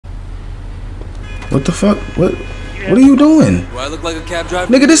What the fuck? What are you doing? Do I look like a cab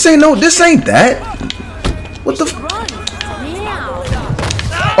driver? Nigga, this ain't that. What the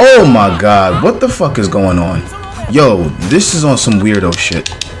Oh my god, what the fuck is going on? Yo, this is on some weirdo shit.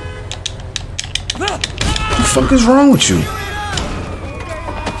 What the fuck is wrong with you?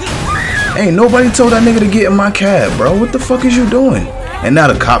 Ain't nobody told that nigga to get in my cab, bro. What the fuck is you doing? And now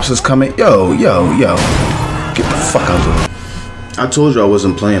the cops is coming. Yo. Get the fuck out of here. I told you I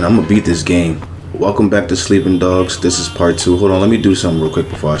wasn't playing. I'm gonna beat this game. Welcome back to Sleeping Dogs. This is part 2. Hold on, let me do something real quick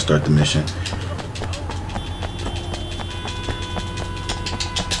before I start the mission.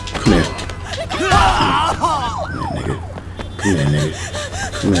 Come here. Come here, nigga.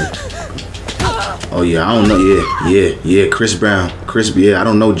 Come here. Oh yeah, I don't know. Yeah. Chris Brown. I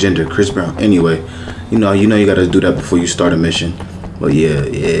don't know gender. Chris Brown. Anyway, you know you gotta do that before you start a mission. But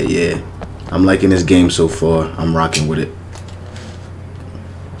yeah. I'm liking this game so far. I'm rocking with it.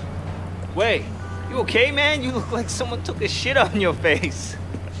 Wait, you okay, man? You look like someone took a shit on your face.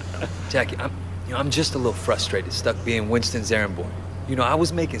 Jackie, I'm just a little frustrated, stuck being Winston's errand boy. You know, I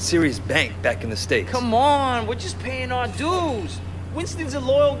was making serious bank back in the States. Come on, we're just paying our dues. Winston's a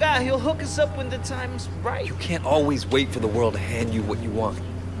loyal guy. He'll hook us up when the time's right. You can't always wait for the world to hand you what you want.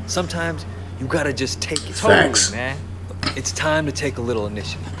 Sometimes you gotta just take it. Facts. Totally, man. It's time to take a little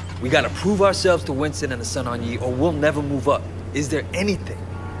initiative. We gotta prove ourselves to Winston and the Sun On Yee, or we'll never move up. Is there anything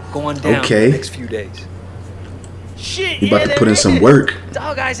going down in the next few days? Shit, you about to put in some work.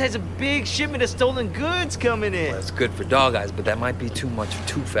 Dog Eyes has a big shipment of stolen goods coming in. Well, that's good for Dog Eyes, but that might be too much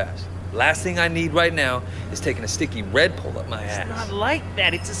too fast. Last thing I need right now is taking a sticky red pull up my ass. It's not like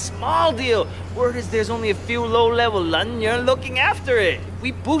that. It's a small deal. Word is there's only a few low-level Londoners looking after it. If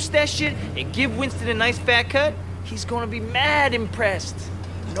we boost that shit and give Winston a nice fat cut, he's gonna be mad impressed.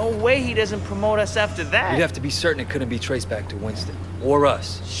 No way he doesn't promote us after that. You'd have to be certain it couldn't be traced back to Winston. Or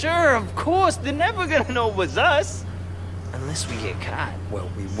us. Sure, of course. They're never gonna know it was us. Unless we get caught. Well,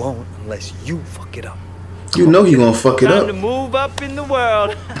 we won't unless you fuck it up. You know he gonna fuck it up. Time to move up in the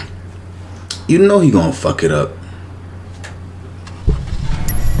world. You know he gonna fuck it up.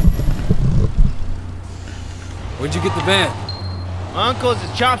 Where'd you get the van? My uncle's a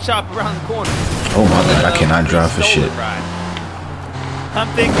chop shop around the corner. Oh my god, I cannot drive for shit. I'm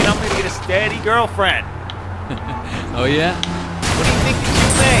thinking I'm gonna get a steady girlfriend. Oh yeah? What do you think that you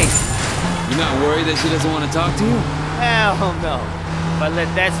make? You're not worried that she doesn't want to talk to you? Hell no. If I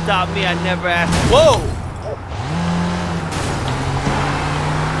let that stop me, I'd never ask. Whoa!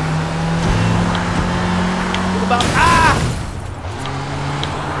 What about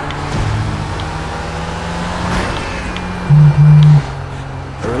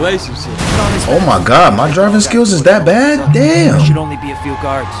A relationship. Oh my god, my driving skills is that bad? Damn. There should only be a few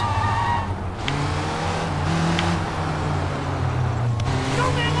guards.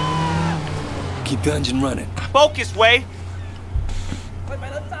 Keep the engine running. Focus, Way.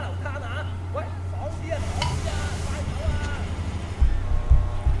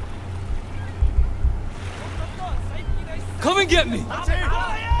 Come and get me!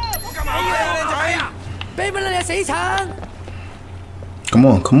 Come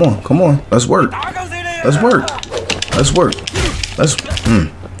on. Let's work.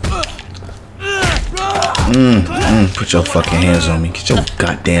 Put your fucking hands on me. Get your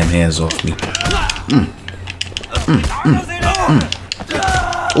goddamn hands off me.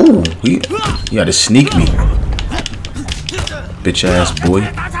 Ooh, he gotta sneak me. Bitch ass boy.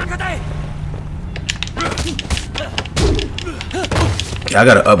 I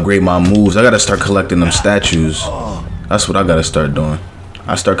gotta upgrade my moves. I gotta start collecting them statues. That's what I gotta start doing.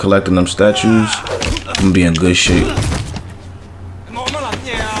 I start collecting them statues, I'm gonna be in good shape.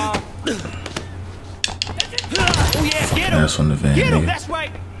 That's on the van, nigga.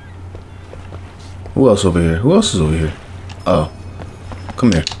 Who else over here? Who else is over here? Oh.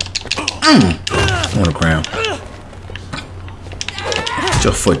 Come here. On the ground. Put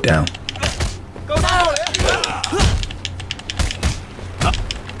your foot down.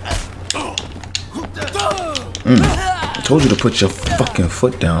 I told you to put your fucking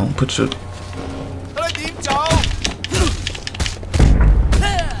foot down. Put your...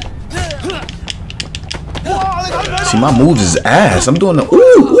 See, my moves is ass. I'm doing the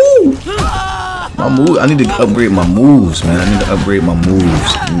ooh. My move. I need to upgrade my moves, man. I need to upgrade my moves.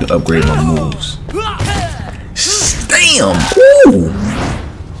 Damn. Ooh.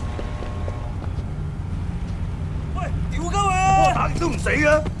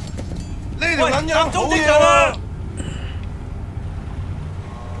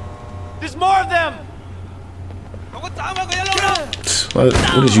 There's more of them.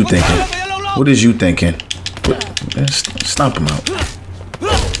 What is you thinking? What is you thinking? Stomp him out.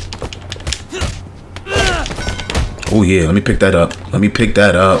 Oh yeah, let me pick that up. Let me pick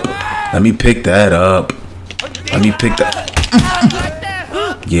that up. Let me pick that up. Let me pick that.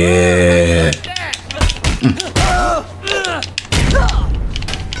 Yeah.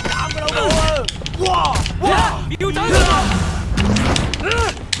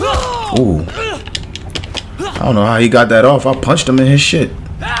 Ooh. I don't know how he got that off. I punched him in his shit.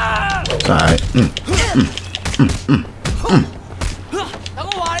 It's alright.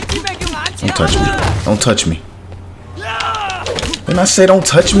 Don't touch me. Don't touch me. Didn't I say don't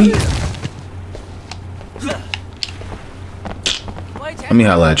touch me? Let me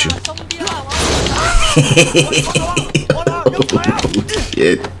holla at you. Oh,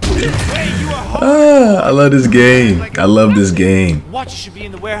 shit. I love this game. I love this game. Watch, should be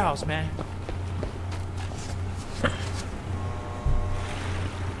in the warehouse, man.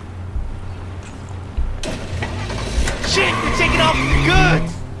 Shit, we're taking off the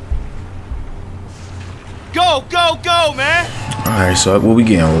goods. Go, go, go, man. All right, so what we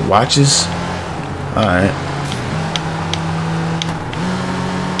getting? Watches. All right.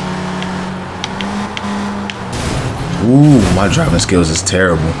 Ooh, my driving skills is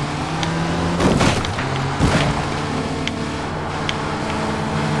terrible.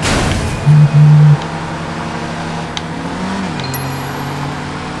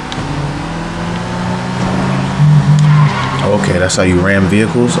 Okay, that's how you ram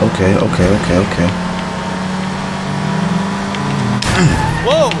vehicles? Okay, okay, okay, okay.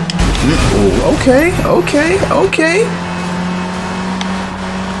 Whoa! Ooh, okay, okay, okay.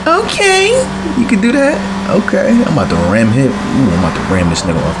 Okay, you can do that. Okay, I'm about to ram him. Ooh, I'm about to ram this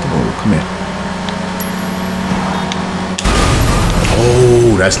nigga off the road. Come here.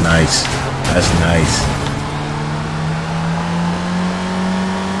 Oh, that's nice. That's nice.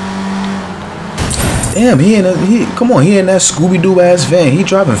 Damn, he come on, he in that Scooby-Doo ass van. He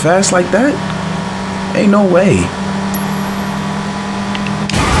driving fast like that? Ain't no way.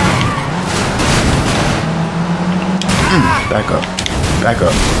 Back up. Back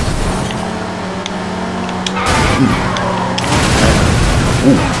up.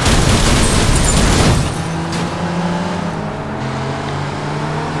 Ooh.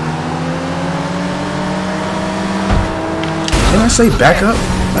 Did I say back up?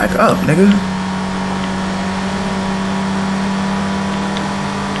 Back up, nigga.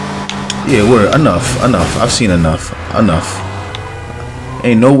 Yeah, we're enough. I've seen enough.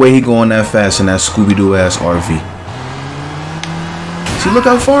 Ain't no way he going that fast in that Scooby-Doo ass RV. See, look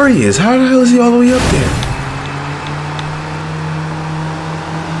how far he is. How the hell is he all the way up there?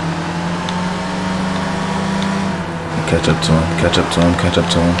 Catch up to him. Catch up to him. Catch up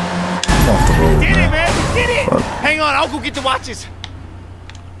to him. Come off the road, man. Man. We did it! Fuck. Hang on, I'll go get the watches.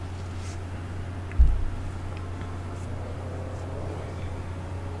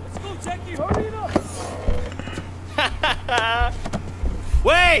 Let's go, Jackie. Hurry it up.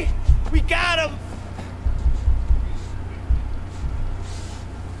 Wait! We got him!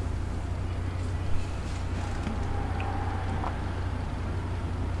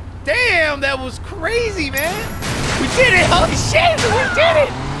 Damn, that was crazy, man! We did it! Holy shit! We did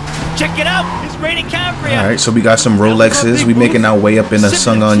it! Check it out! It's Raiden Cambria! Alright, so we got some Rolexes. We making our way up in the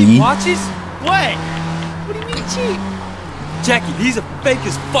Sung On Yee. Watches? What? What do you mean cheap? Jackie, he's a fake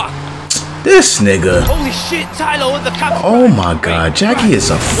as fuck. This nigga. Holy shit, Tylo and the cops. Oh my god, Jackie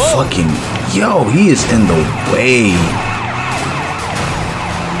is a fucking... Yo, he is in the way.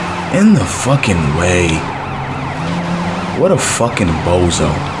 In the fucking way. What a fucking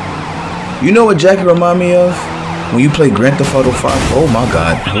bozo. You know what Jackie remind me of? When you play Grand Theft Auto 5. Oh my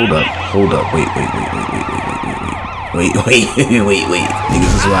god. Hold up. Hold up. Wait.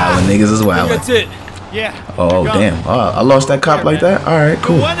 Niggas is wildin'. Niggas is wildin'. That's it. Yeah. Oh damn. I lost that cop like that? Alright,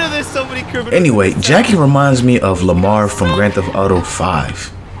 cool. No wonder there's so many criminals. Anyway, Jackie reminds me of Lamar from Grand Theft Auto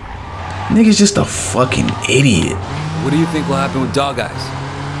 5. Nigga's just a fucking idiot. What do you think will happen with Dog Eyes?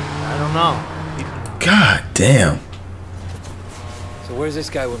 I don't know. God damn. So where's this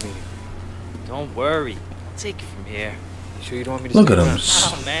guy with me? Don't worry. I'll take it from here. You sure you don't want me to Look stick at him. around?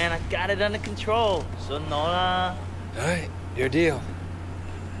 Oh man, I got it under control. So Nola. Alright, your deal.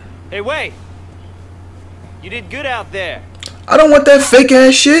 Hey, wait. You did good out there. I don't want that fake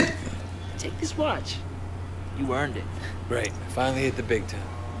ass shit. Take this watch. You earned it. Right, I finally hit the big time.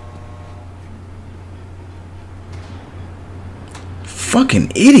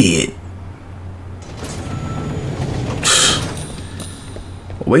 Fucking idiot.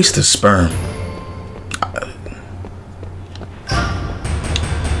 Waste of sperm.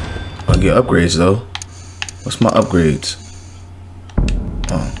 I'll get upgrades though. What's my upgrades?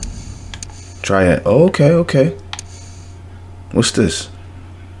 Oh. Try it. Oh, okay. What's this?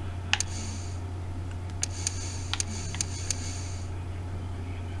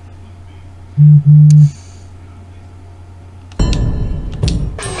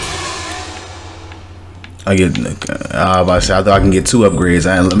 I get. I thought I can get 2 upgrades.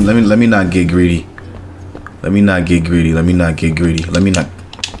 Let me not get greedy. Let me not get greedy. Let me not get greedy. Let me not.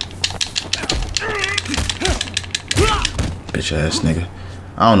 Bitch ass nigga.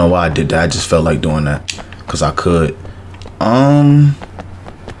 I don't know why I did that. I just felt like doing that because I could. I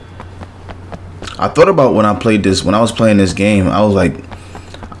thought about when I played this. When I was playing this game, I was like,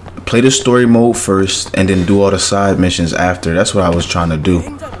 play the story mode first and then do all the side missions after. That's what I was trying to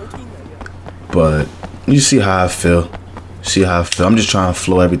do. But you see how I feel. See how I feel. I'm just trying to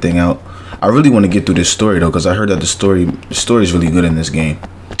flow everything out. I really want to get through this story though, because I heard that the story is really good in this game.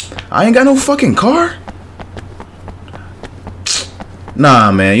 I ain't got no fucking car.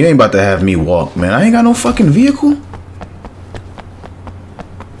 Nah, man, you ain't about to have me walk, man. I ain't got no fucking vehicle.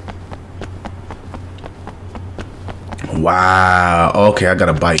 Wow. Okay, I got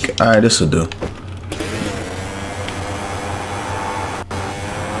a bike. All right, this'll do.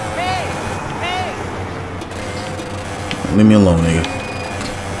 Leave me alone, nigga.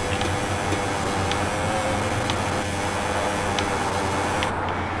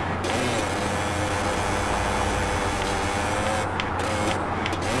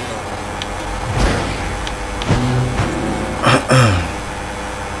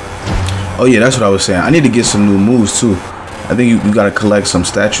 Oh yeah, that's what I was saying. I need to get some new moves too. I think you gotta collect some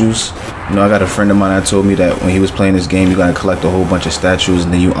statues. You know, I got a friend of mine that told me that when he was playing this game, you gotta collect a whole bunch of statues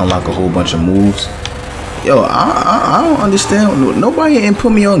and then you unlock a whole bunch of moves. Yo, I don't understand. Nobody ain't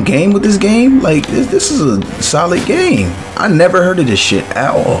put me on game with this game. Like, this is a solid game. I never heard of this shit at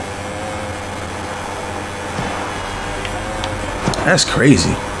all. That's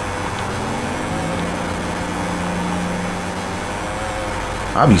crazy.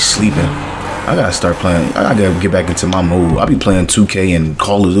 I be sleeping. I gotta start playing. I gotta get back into my mode. I be playing 2K and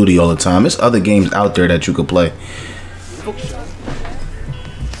Call of Duty all the time. There's other games out there that you could play.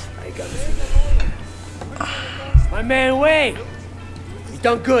 My man Wayne, you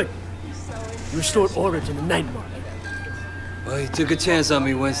done good. You restored order to the night market. Well, you took a chance on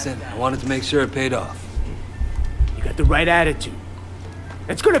me, Winston. I wanted to make sure it paid off. You got the right attitude.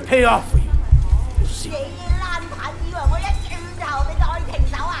 It's gonna pay off for you. You'll see.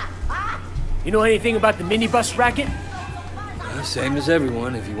 You know anything about the minibus racket? Well, same as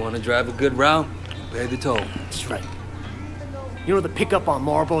everyone. If you want to drive a good route, pay the toll. That's right. You know the pickup on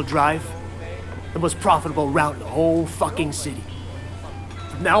Marlboro Drive? The most profitable route in the whole fucking city.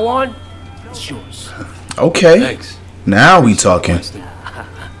 From now on, it's yours. Okay. Thanks. Now we talking.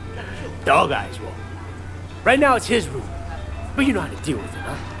 Dog Eyes will. Right now it's his route. But you know how to deal with it,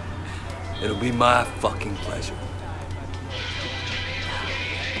 huh? It'll be my fucking pleasure.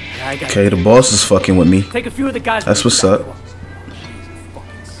 Okay, the boss is fucking with me. Take a few of the guys. That's what's up.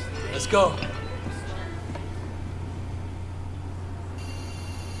 Let's go.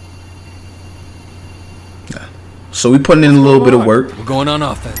 So we putting in a little bit of work. We're going on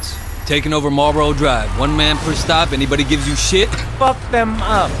offense. Taking over Marlboro Drive. 1 man per stop. Anybody gives you shit, fuck them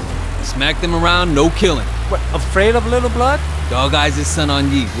up. Smack them around, no killing. What, afraid of little blood? Dog Eyes' son on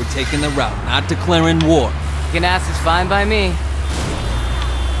ye. We're taking the route, not declaring war. Ganass is fine by me.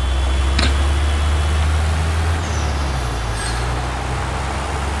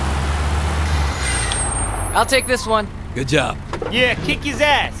 I'll take this one. Good job. Yeah, kick his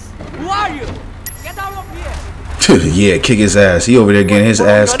ass. Who are you? Get out of here. Yeah, kick his ass. He over there getting his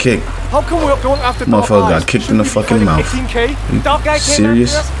ass kicked. How come we're going after Motherfucker got kicked in the fucking mouth. 18K? Dog Guy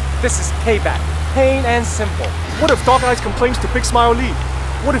serious? This is payback. Plain and simple. What if Dog Eyes complains to Big Smile Lee?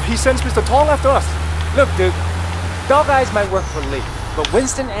 What if he sends Mr. Tong after us? Look, dude. Dog Eyes might work for Lee, but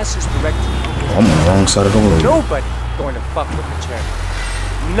Winston answers directly. I'm on the wrong side of the road. Nobody going to fuck with the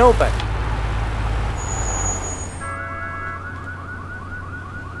chairman. Nobody.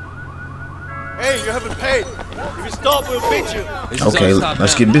 Hey, you haven't paid. If you stop, we'll beat you. Okay,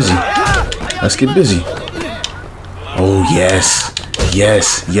 let's get busy. Let's get busy. Oh, yes.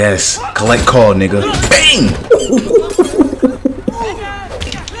 Yes, yes. Collect call, nigga. Bang!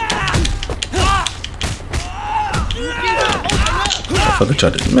 Fucking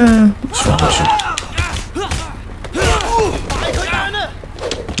tried to... Man, what's wrong with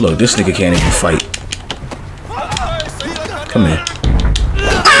you? Look, this nigga can't even fight. Come here.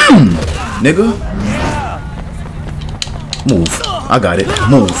 Nigga. Move. I got it.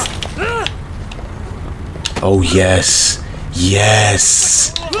 Move. Oh, yes.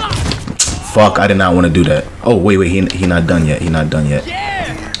 Yes. Fuck, I did not want to do that. Oh, wait, he not done yet. He not done yet.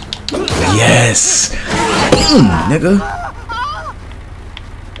 Yes. Boom, nigga.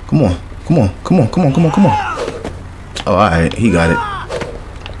 Come on. Come on. Come on. Come on. Come on. Come on. Oh, alright. He got it.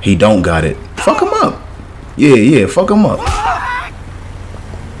 He don't got it. Fuck him up. Yeah, fuck him up.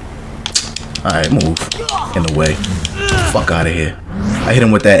 Alright, move. In the way. Fuck out of here. I hit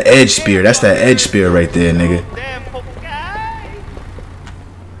him with that edge spear. That's that edge spear right there, nigga.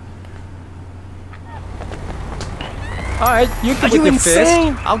 Alright, you can with your fist.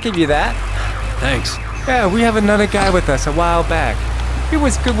 I'll give you that. Thanks. Yeah, we have another guy with us a while back. He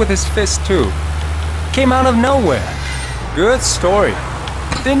was good with his fist too. Came out of nowhere. Good story.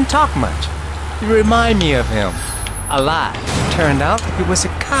 Didn't talk much. You remind me of him. A lot. Turned out he was a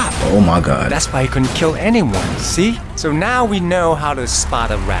cop. Oh my god. That's why he couldn't kill anyone, see? So now we know how to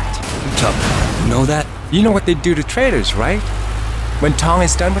spot a rat. You know that? You know what they do to traitors, right? When Tong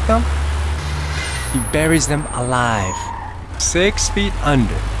is done with them, he buries them alive. 6 feet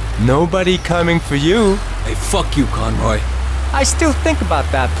under. Nobody coming for you. Hey, fuck you, Conroy. I still think about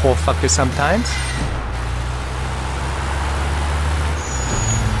that poor fucker sometimes.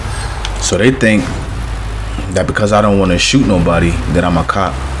 So they think that because I don't want to shoot nobody, that I'm a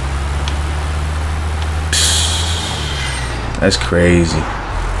cop. That's crazy.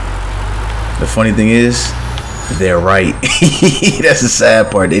 The funny thing is, they're right. That's the sad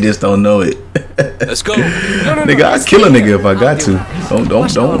part. They just don't know it. Let's go. Nigga, I'd kill a nigga if I got to.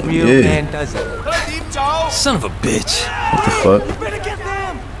 Don't. Yeah. Son of a bitch. What the fuck?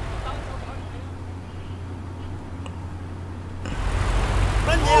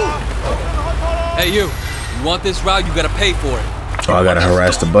 Hey, you. You want this route? You gotta pay for it. Oh, I gotta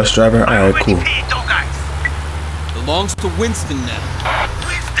harass the bus driver? Alright, cool. Belongs to Winston now.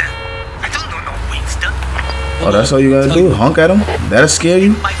 Winston? I don't know no Winston. Oh, that's all you gotta do? Honk at him? That'll scare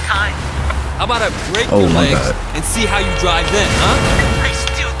you? My kind. How about I break Oh your my legs God. and see how you drive then, huh? I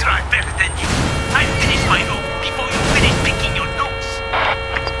still drive better than you. I finish my rope before you finish picking your nose.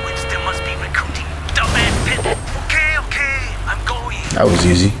 Winston must be recruiting dumbass pit. Okay, I'm going. That was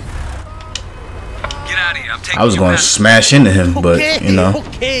easy. Get out of here. I'm taking I was you gonna out. smash into him, but you know,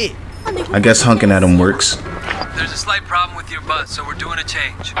 I guess honking at him works. There's a slight problem with your butt, so we're doing a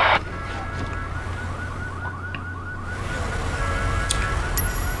change.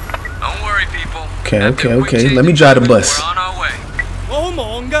 Don't worry, people. Okay. Let me drive the bus. We're on our way.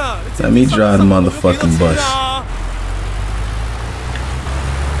 Let me drive the motherfucking bus.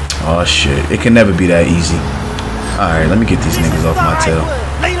 Oh shit, it can never be that easy. Alright, let me get these niggas off my tail.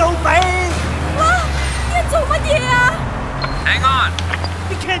 Hang on.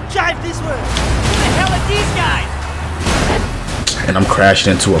 We can't drive this way. Who the hell are these guys? And I'm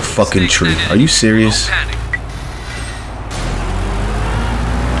crashing into a fucking tree. Are you serious? Don't panic.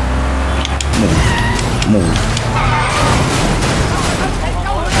 Move.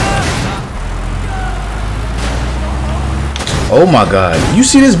 Oh my god. You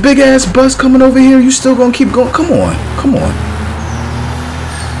see this big ass bus coming over here? You still gonna keep going? Come on.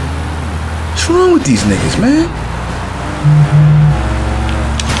 What's wrong with these niggas, man?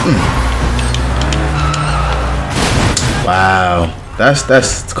 Wow.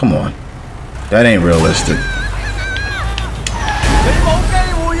 That's come on. That ain't realistic.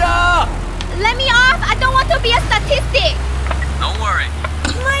 Let me off! I don't want to be a statistic! Don't worry.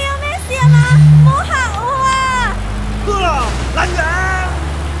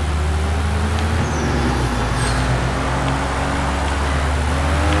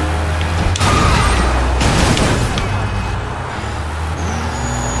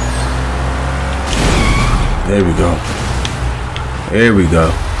 There we go.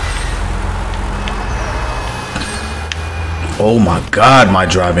 Oh my god, my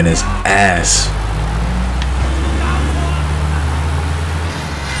driving is ass.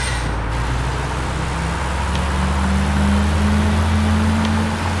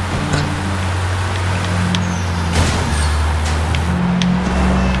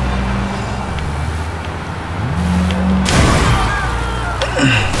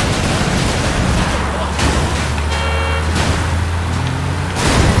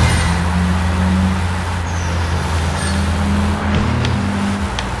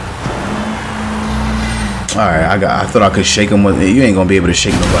 Alright, I thought I could shake him with it. You ain't gonna be able to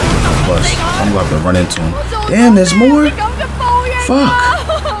shake nobody with no bus. I'm gonna have to run into him. Damn, there's more? Fuck.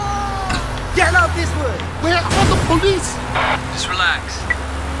 Get out this way! Where are the police? Just relax.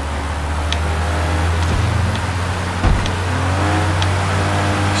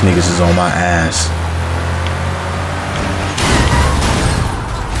 These niggas is on my ass.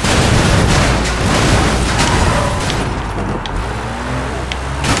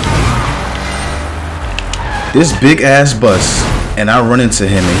 This big ass bus, and I run into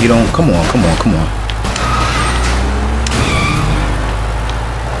him, and he don't. Come on.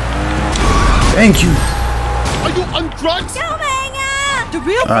 Thank you. Are you on drugs?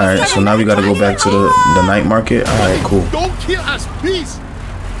 Alright, so now we gotta go back to the night market. Alright, cool. Don't kill us, please.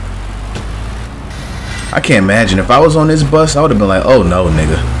 I can't imagine if I was on this bus, I would have been like, oh no,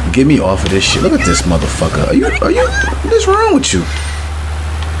 nigga, get me off of this shit. Look at this motherfucker. Are you, what's wrong with you?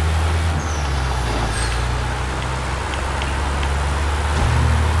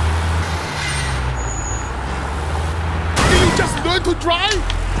 Can you just learn to drive?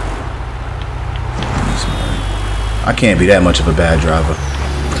 I can't be that much of a bad driver.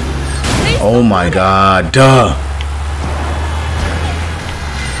 Oh my god, duh.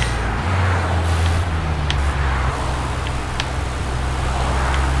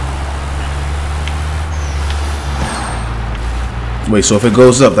 Wait, so if it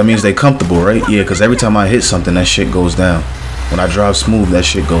goes up, that means they comfortable, right? Yeah, because every time I hit something, that shit goes down. When I drive smooth, that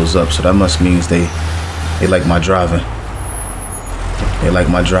shit goes up. So that must means they like my driving. They like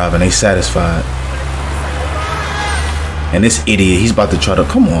my driving. They satisfied. And this idiot, he's about to try to...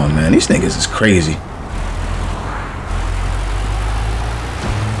 Come on, man. These niggas is crazy.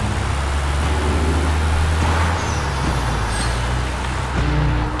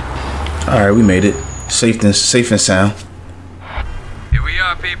 Alright, we made it. Safe and sound. Here we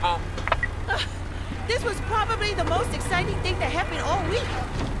are, people. This was probably the most exciting thing that happened all week.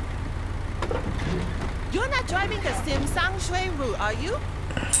 You're not driving the Sim Sang Shui route, are you?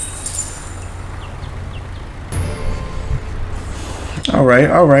 Alright.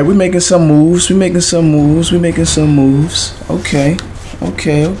 We're making some moves. Okay.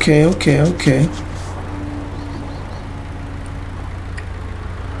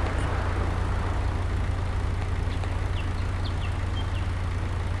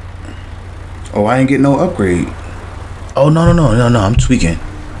 Oh, I ain't getting no upgrade. Oh, no. I'm tweaking.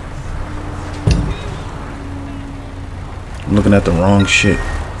 I'm looking at the wrong shit.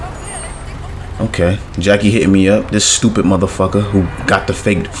 Okay, Jackie hitting me up. This stupid motherfucker who got the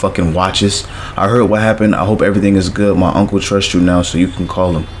fake fucking watches. I heard what happened. I hope everything is good. My uncle trusts you now, so you can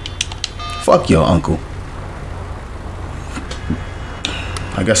call him. Fuck your uncle.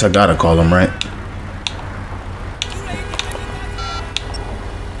 I guess I gotta call him, right?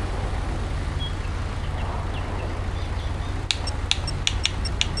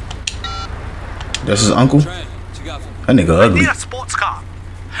 That's his uncle? That nigga ugly. I need a sports car.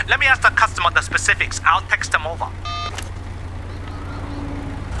 Let me ask the customer the specifics. I'll text them over.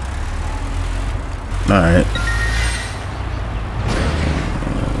 Alright.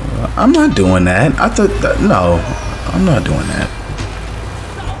 I'm not doing that. I thought that... No, I'm not doing that.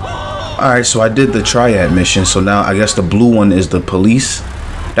 Alright, so I did the triad mission. So now I guess the blue one is the police.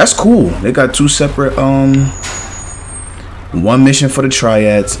 That's cool. They got two separate... One mission for the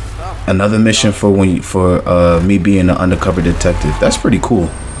triads. Another mission for me being an undercover detective. That's pretty cool.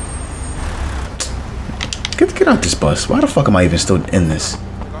 Get out this bus. Why the fuck am I even still in this?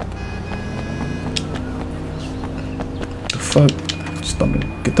 The fuck?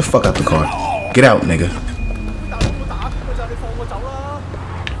 Get the fuck out the car. Get out, nigga.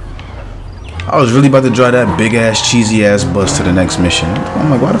 I was really about to drive that big ass cheesy ass bus to the next mission. I'm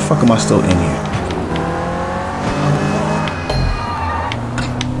like, why the fuck am I still in here?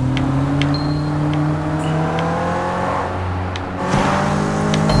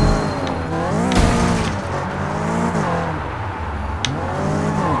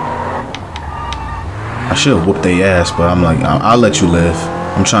 I should whoop their ass, but I'm like, I'll let you live.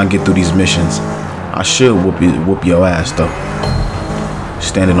 I'm trying to get through these missions. I should whoop your ass though.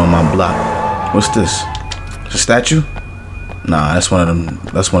 Standing on my block. What's this? It's a statue? Nah, that's one of them.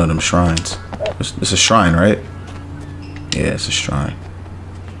 That's one of them shrines. It's a shrine, right? Yeah, it's a shrine.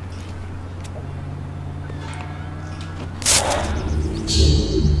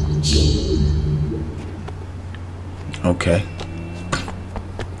 Okay.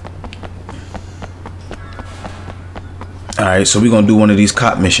 Alright, so we're gonna do one of these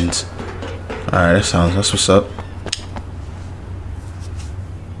cop missions. Alright, that's what's up.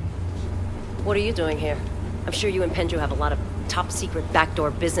 What are you doing here? I'm sure you and Pendrew have a lot of top secret backdoor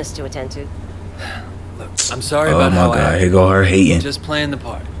business to attend to. Look, I'm sorry about how I... Oh my god, here go her hating. Just playing the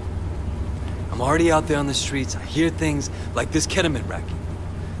part. I'm already out there on the streets. I hear things like this ketamine racket.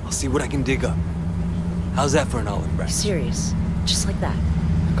 I'll see what I can dig up. How's that for an olive branch? Serious? Just like that?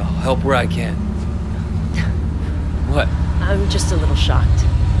 Look, I'll help where I can. What? I'm just a little shocked.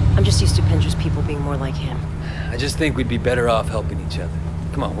 I'm just used to Pendrew's people being more like him. I just think we'd be better off helping each other.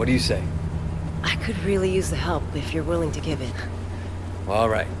 Come on, what do you say? I could really use the help if you're willing to give it. Well, all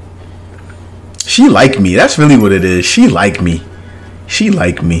right. She like me. That's really what it is. She like me. She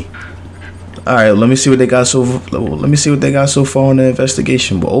like me. All right, let me see what they got so. Let me see what they got so far on the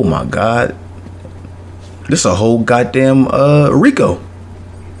investigation. But oh my god, this a whole goddamn Rico.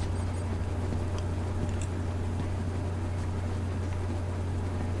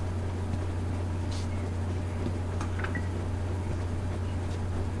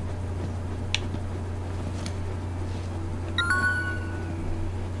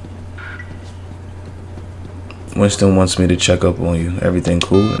 Winston wants me to check up on you. Everything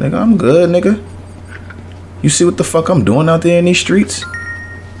cool? Nigga, I'm good, nigga. You see what the fuck I'm doing out there in these streets?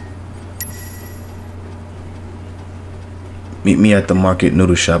 Meet me at the Market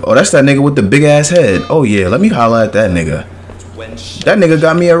Noodle Shop. Oh, that's that nigga with the big ass head. Oh yeah, let me holler at that nigga. That nigga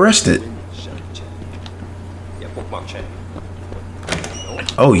got me arrested.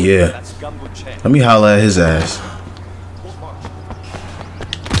 Oh yeah. Let me holler at his ass.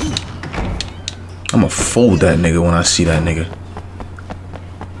 I'ma fold that nigga when I see that nigga.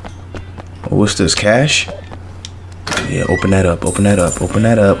 Oh, what's this? Cash? Yeah, open that up, open that up, open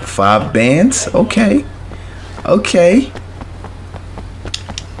that up. 5 bands? Okay. Okay.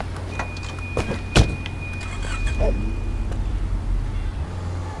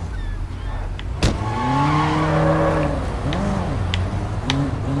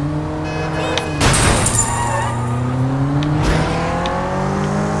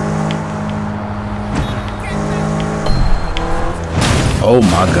 Oh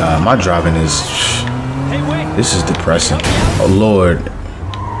my god, my driving is... This is depressing. Oh lord.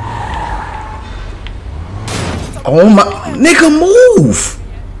 Oh my... Nigga, move!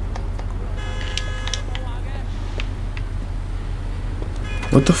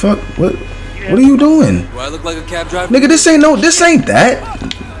 What the fuck? What are you doing? Do I look like a cab driver? Nigga, this ain't that.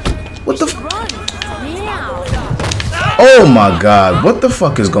 What the Oh my god, what the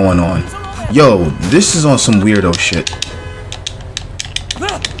fuck is going on? Yo, this is on some weirdo shit.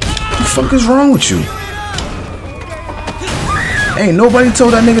 What the fuck is wrong with you? Ain't nobody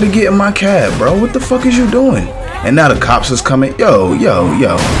told that nigga to get in my cab, bro. What the fuck is you doing? And now the cops is coming. Yo.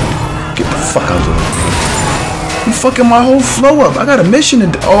 Get the fuck out of here. You fucking my whole flow up. I got a mission to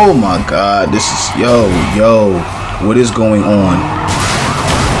do. Oh my god. This is... Yo. What is going on?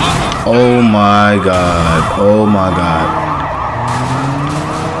 Oh my god. Oh my god.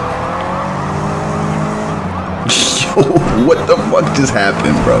 Yo, what the fuck just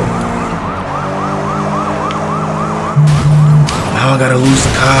happened, bro? Now I gotta lose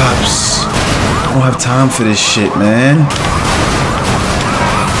the cops. I don't have time for this shit, man.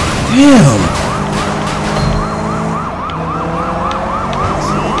 Damn.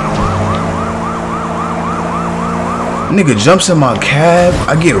 Nigga jumps in my cab.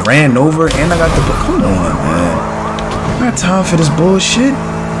 I get ran over and I got the... Come on, man. I got time for this bullshit.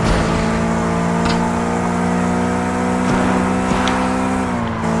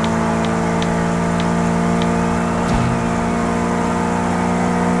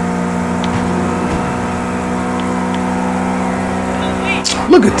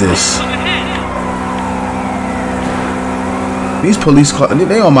 Look at this. These police cars,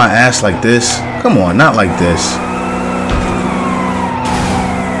 they on my ass like this. Come on, not like this.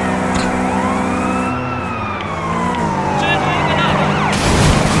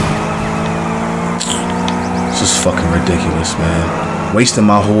 This is fucking ridiculous, man. Wasting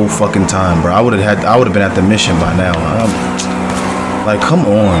my whole fucking time, bro. I would have been at the mission by now. Like, come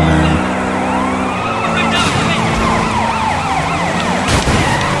on, man.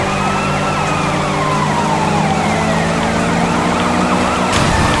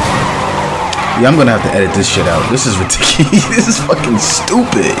 Yeah, I'm gonna have to edit this shit out. This is ridiculous. This is fucking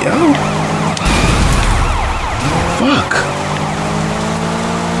stupid, yo. Fuck.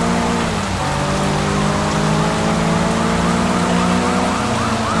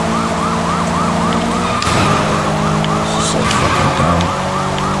 So fucking dumb.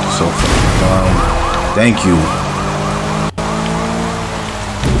 So fucking dumb. Thank you.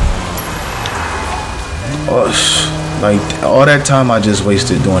 Oh, like, all that time I just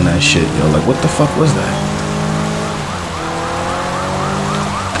wasted doing that shit, yo. Like, what the fuck was that?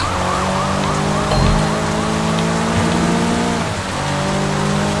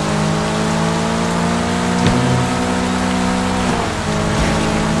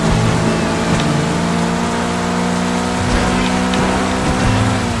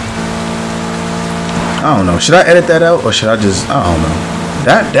 I don't know. Should I edit that out or should I just... I don't know.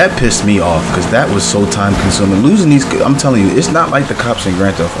 That pissed me off because that was so time consuming. Losing these, I'm telling you, it's not like the cops in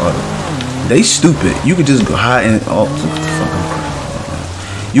Grand Theft Auto. They stupid. You could just go hide in. Oh, what the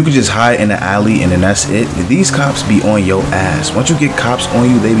fuck? You could just hide in the alley and then that's it. These cops be on your ass. Once you get cops on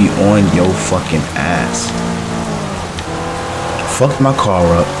you, they be on your fucking ass. Fucked my car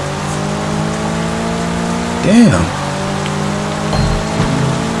up. Damn.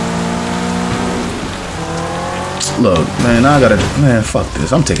 Look, man, I gotta... Man, fuck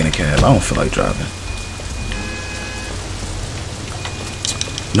this. I'm taking a cab. I don't feel like driving.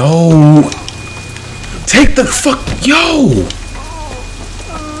 No! Take the fuck... Yo!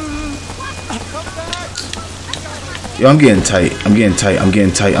 Yo, I'm getting tight. I'm getting tight. I'm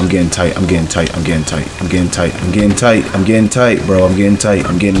getting tight. I'm getting tight. I'm getting tight. I'm getting tight. I'm getting tight. I'm getting tight. I'm getting tight, bro. I'm getting tight.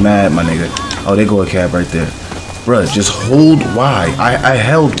 I'm getting mad, my nigga. Oh, there go a cab right there. Bruh, just hold Y. I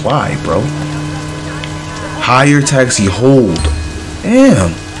held Y, bro. Hire taxi, hold.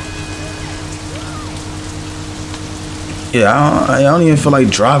 Damn. Yeah, I don't even feel like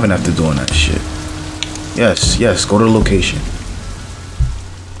driving after doing that shit. Yes, yes, go to the location.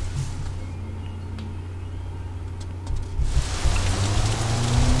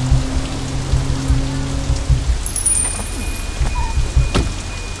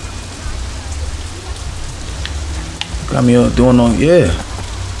 Got me up doing on, yeah.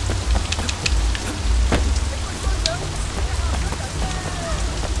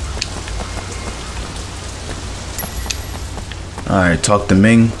 Alright, talk to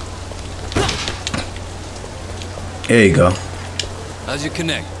Ming. There you go. How's your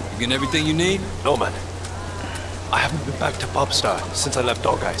connect? You getting everything you need? No, man. I haven't been back to Popstar since I left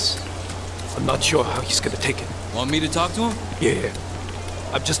Dog Eyes. I'm not sure how he's gonna take it. Want me to talk to him? Yeah.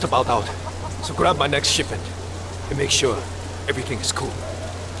 I'm just about out. So grab my next shipment and make sure everything is cool.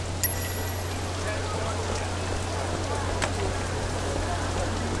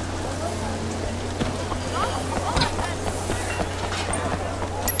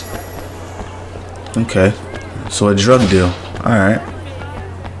 Okay. So a drug deal. Alright.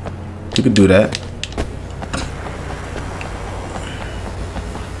 You could do that.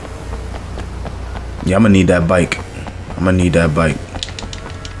 Yeah, I'm gonna need that bike. I'm gonna need that bike.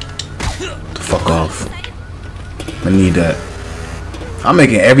 Fuck off. I need that. I'm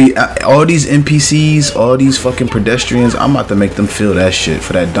making all these NPCs, all these fucking pedestrians, I'm about to make them feel that shit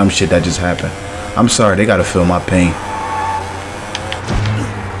for that dumb shit that just happened. I'm sorry, they gotta feel my pain.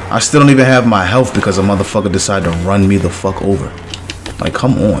 I still don't even have my health because a motherfucker decided to run me the fuck over. Like,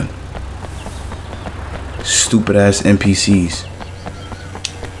 come on. Stupid ass NPCs.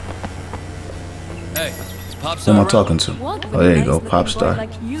 Hey, Popstar. Who am I talking to? Oh, there you go, Popstar. Like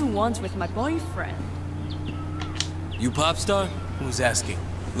you once with my boyfriend. You Popstar? Who's asking?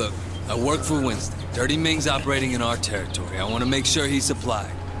 Look, I work for Winston. Dirty Ming's operating in our territory. I want to make sure he's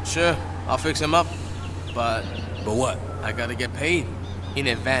supplied. Sure, I'll fix him up. But what? I gotta get paid. In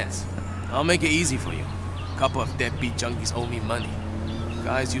advance. I'll make it easy for you. A couple of deadbeat junkies owe me money.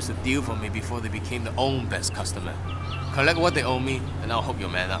 Guys used to deal for me before they became their own best customer. Collect what they owe me, and I'll hook your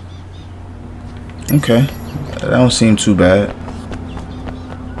man up. Okay. That don't seem too bad.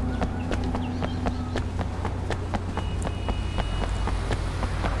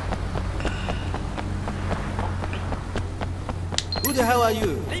 Who the hell are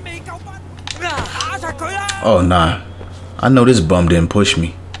you? Oh, nah. I know this bum didn't push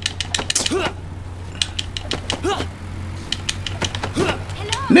me.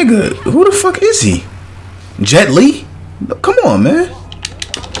 Nigga, who the fuck is he? Jet Li? Come on, man.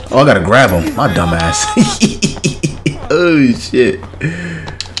 Oh, I gotta grab him. My dumb ass. Oh, shit.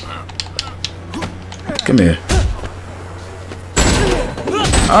 Come here.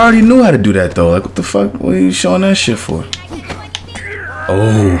 I already knew how to do that, though. Like, what the fuck? What are you showing that shit for?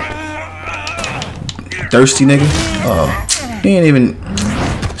 Oh. Thirsty nigga? Oh. He ain't even.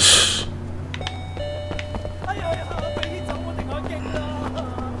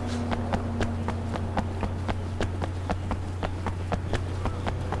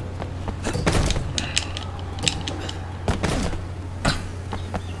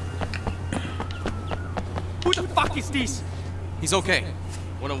 Who the fuck is this? He's okay.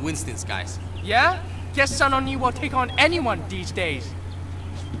 One of Winston's guys. Yeah? Guess Sun On Yee will take on anyone these days.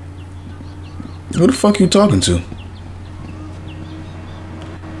 Who the fuck you talking to?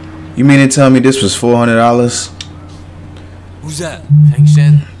 You mean to tell me this was $400? Who's that? Feng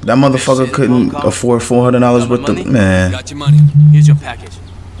Shen. That motherfucker couldn't afford $400 worth of man. Got your money. Here's your package.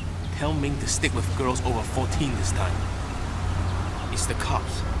 Tell Ming to stick with girls over 14 this time. It's the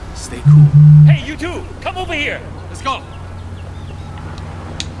cops. Stay cool. Hey, you two! Come over here! Let's go!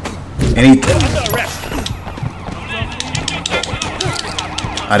 Anything. Under arrest!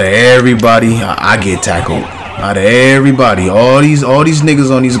 Out of everybody, I get tackled. Out of everybody, all these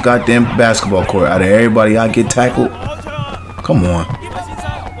niggas on these goddamn basketball court. Out of everybody, I get tackled. Come on.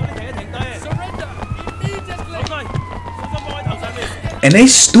 And they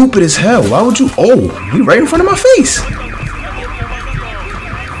stupid as hell. Why would you? Oh, he right in front of my face.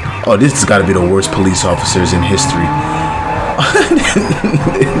 Oh, this has got to be the worst police officers in history.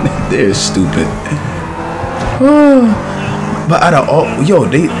 They're stupid. But out of all, yo,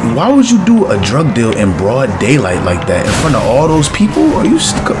 why would you do a drug deal in broad daylight like that in front of all those people? Are you?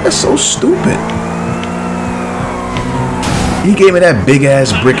 That's so stupid. He gave me that big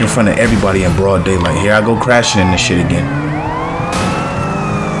ass brick in front of everybody in broad daylight. Here I go crashing in this shit again.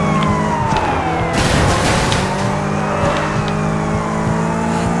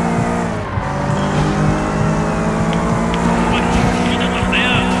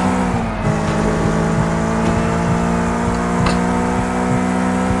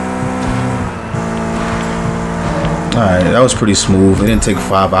 Alright, that was pretty smooth. It didn't take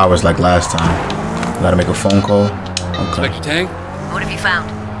 5 hours like last time. Gotta make a phone call. Okay. Inspector Tang? What have you found?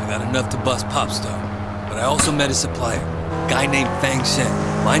 I got enough to bust Popstar, but I also met a supplier, a guy named Fang Shen.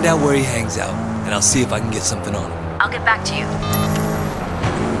 Find out where he hangs out, and I'll see if I can get something on him. I'll get back to you.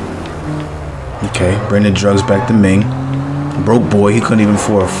 Okay, bring the drugs back to Ming. Broke boy, he couldn't even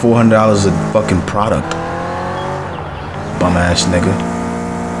afford $400 a fucking product. Bum ass nigga.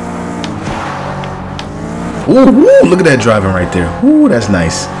 Ooh, woo, look at that driving right there. Ooh, that's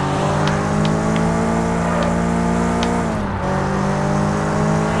nice.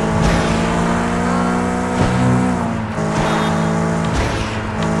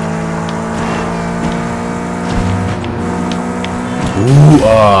 Ooh,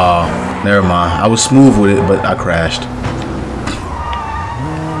 never mind. I was smooth with it, but I crashed.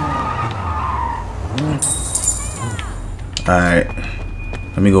 Alright.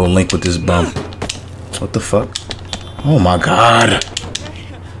 Let me go link with this bump. What the fuck? Oh my god.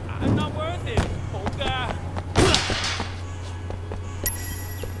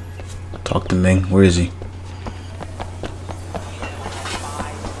 Talk to Ming. Where is he?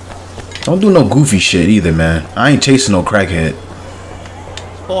 Don't do no goofy shit either, man. I ain't chasing no crackhead.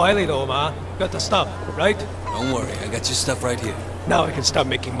 Got the stuff, right? Don't worry, I got your stuff right here. Now I can start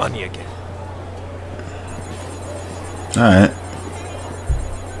making money again. Alright.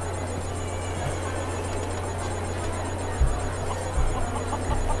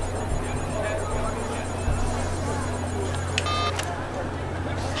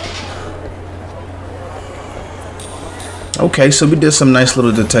 Okay, so we did some nice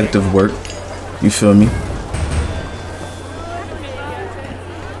little detective work. You feel me?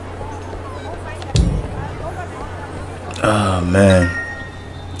 Oh man.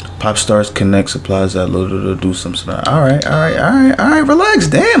 Popstars Connect supplies that do some stuff. Alright, relax.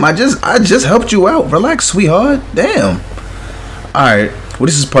 Damn, I just helped you out. Relax, sweetheart. Damn. Alright. Well,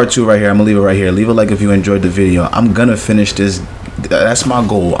 this is part 2 right here. I'm gonna leave it right here. Leave a like if you enjoyed the video. I'm gonna finish this. That's my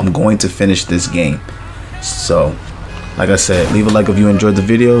goal. I'm going to finish this game. So, like I said, leave a like if you enjoyed the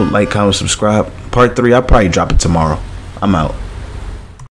video. Like, comment, subscribe. Part 3, I'll probably drop it tomorrow. I'm out.